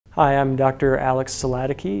Hi, I'm Dr. Alex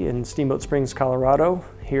Sielatycki in Steamboat Springs, Colorado,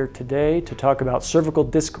 here today to talk about cervical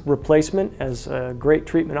disc replacement as a great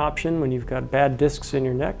treatment option when you've got bad discs in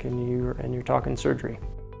your neck and you're talking surgery.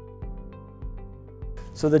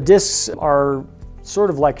 So the discs are sort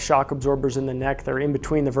of like shock absorbers in the neck. They're in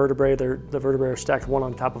between the vertebrae. The vertebrae are stacked one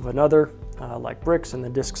on top of another like bricks, and the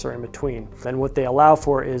discs are in between. And what they allow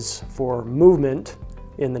for is for movement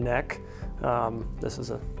in the neck. This is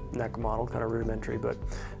a neck model, kind of rudimentary, but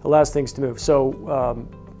allows things to move. So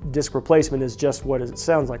disc replacement is just what it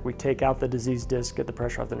sounds like. We take out the diseased disc, get the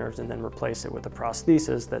pressure off the nerves, and then replace it with a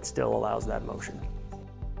prosthesis that still allows that motion.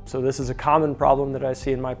 So this is a common problem that I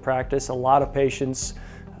see in my practice. A lot of patients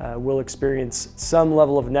will experience some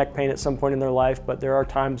level of neck pain at some point in their life, but there are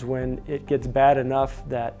times when it gets bad enough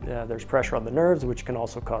that there's pressure on the nerves, which can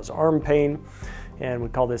also cause arm pain. And we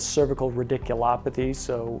call this cervical radiculopathy.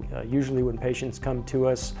 So usually when patients come to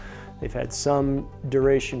us, they've had some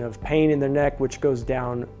duration of pain in their neck, which goes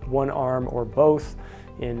down one arm or both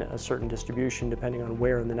in a certain distribution, depending on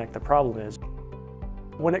where in the neck the problem is.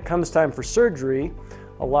 When it comes time for surgery,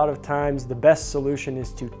 a lot of times the best solution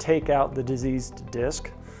is to take out the diseased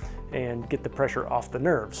disc and get the pressure off the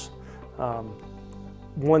nerves.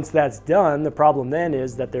 Once that's done, the problem then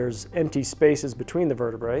is that there's empty spaces between the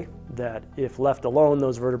vertebrae that, if left alone,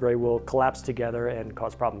 those vertebrae will collapse together and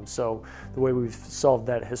cause problems. So the way we've solved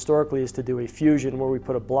that historically is to do a fusion where we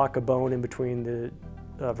put a block of bone in between the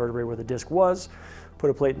vertebrae where the disc was, put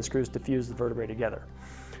a plate and screws to fuse the vertebrae together.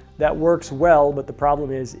 That works well, but the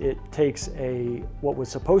problem is it takes what was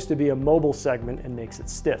supposed to be a mobile segment and makes it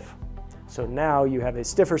stiff. So now you have a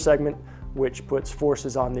stiffer segment, which puts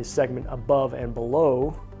forces on this segment above and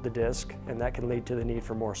below the disc, and that can lead to the need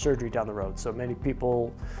for more surgery down the road. So many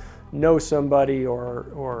people know somebody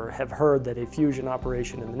or have heard that a fusion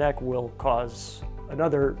operation in the neck will cause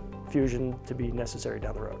another fusion to be necessary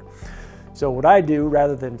down the road. So what I do,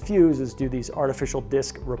 rather than fuse, is do these artificial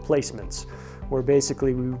disc replacements, where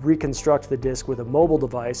basically we reconstruct the disc with a mobile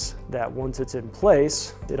device that, once it's in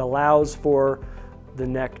place, it allows for the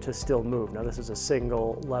neck to still move. Now this is a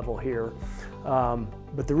single level here,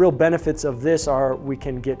 but the real benefits of this are we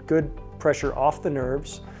can get good pressure off the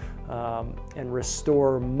nerves and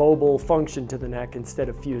restore mobile function to the neck instead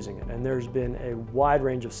of fusing it. And there's been a wide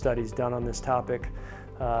range of studies done on this topic,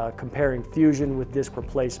 comparing fusion with disc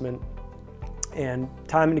replacement. And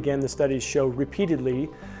time and again, the studies show repeatedly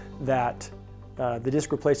that the disc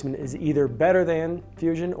replacement is either better than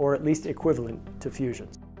fusion or at least equivalent to fusion.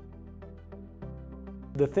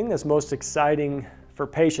 The thing that's most exciting for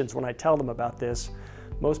patients when I tell them about this,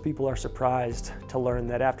 most people are surprised to learn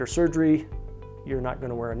that after surgery, you're not going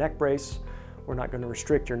to wear a neck brace, we're not going to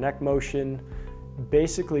restrict your neck motion.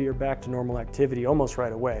 Basically, you're back to normal activity almost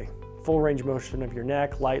right away. Full range of motion of your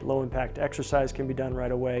neck, light, low impact exercise can be done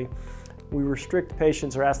right away. We restrict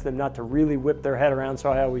patients or ask them not to really whip their head around, so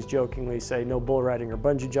I always jokingly say no bull riding or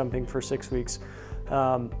bungee jumping for 6 weeks.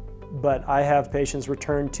 But I have patients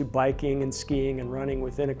return to biking and skiing and running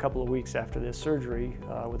within a couple of weeks after this surgery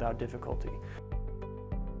without difficulty.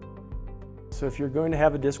 So if you're going to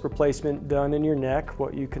have a disc replacement done in your neck,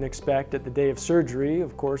 what you can expect at the day of surgery,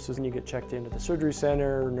 of course, is when you get checked into the surgery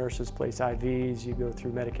center, nurses place IVs, you go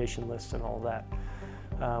through medication lists and all that.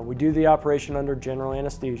 We do the operation under general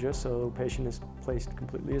anesthesia, so the patient is placed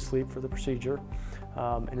completely asleep for the procedure.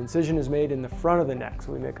 An incision is made in the front of the neck,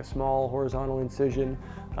 so we make a small horizontal incision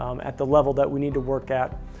at the level that we need to work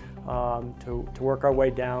at to work our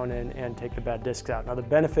way down and take the bad discs out. Now the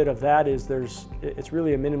benefit of that is it's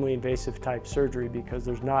really a minimally invasive type surgery because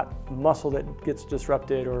there's not muscle that gets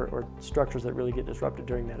disrupted or structures that really get disrupted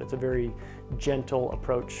during that. It's a very gentle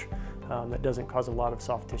approach that doesn't cause a lot of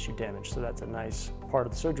soft tissue damage. So that's a nice part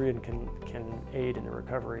of the surgery and can aid in the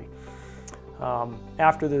recovery.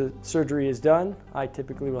 After the surgery is done, I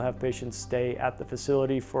typically will have patients stay at the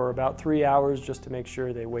facility for about 3 hours just to make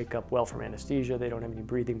sure they wake up well from anesthesia, they don't have any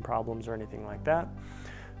breathing problems or anything like that.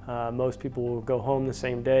 Most people will go home the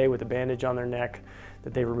same day with a bandage on their neck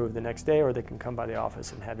that they remove the next day, or they can come by the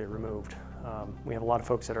office and have it removed. We have a lot of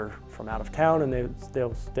folks that are from out of town, and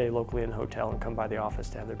they'll stay locally in a hotel and come by the office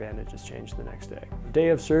to have their bandages changed the next day. Day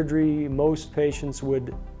of surgery, most patients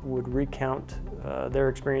would recount their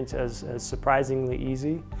experience as surprisingly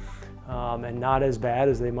easy and not as bad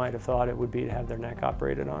as they might have thought it would be to have their neck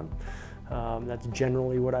operated on. That's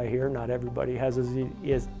generally what I hear. Not everybody has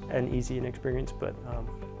an easy experience, but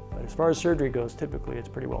as far as surgery goes, typically it's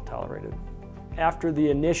pretty well tolerated. After the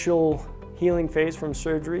initial healing phase from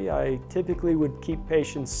surgery, I typically would keep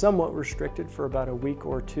patients somewhat restricted for about a week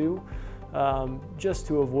or two, just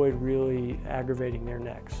to avoid really aggravating their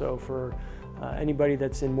neck. So for Anybody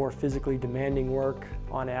that's in more physically demanding work,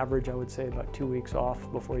 on average, I would say about 2 weeks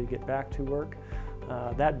off before you get back to work.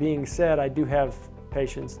 That being said, I do have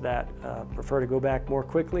patients that prefer to go back more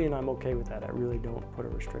quickly, and I'm okay with that. I really don't put a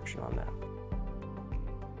restriction on that.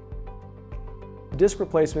 Disc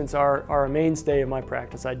replacements are a mainstay of my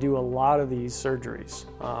practice. I do a lot of these surgeries.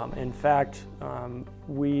 In fact,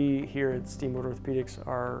 we here at Steamboat Orthopedics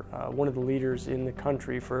are one of the leaders in the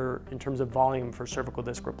country in terms of volume for cervical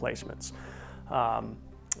disc replacements.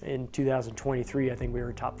 In 2023, I think we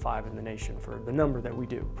were top 5 in the nation for the number that we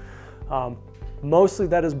do. Mostly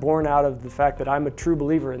that is born out of the fact that I'm a true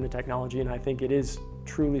believer in the technology, and I think it is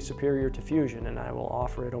truly superior to fusion, and I will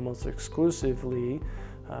offer it almost exclusively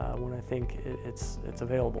when I think it's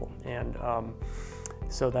available. And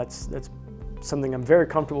so that's something I'm very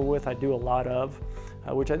comfortable with. I do a lot of,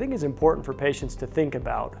 which I think is important for patients to think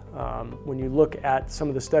about when you look at some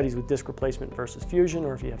of the studies with disc replacement versus fusion,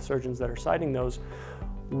 or if you have surgeons that are citing those.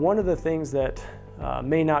 One of the things that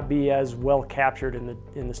may not be as well captured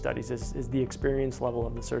in the studies is the experience level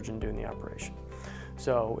of the surgeon doing the operation.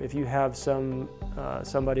 So if you have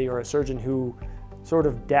somebody or a surgeon who sort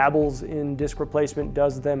of dabbles in disc replacement,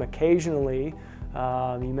 does them occasionally,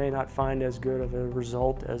 you may not find as good of a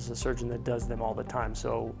result as a surgeon that does them all the time.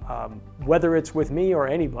 So whether it's with me or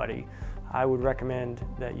anybody, I would recommend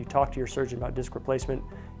that you talk to your surgeon about disc replacement,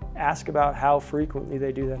 ask about how frequently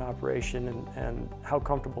they do that operation and how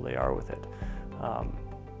comfortable they are with it.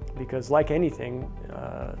 Because like anything,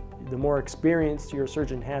 the more experience your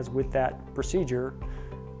surgeon has with that procedure,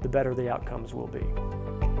 the better the outcomes will be.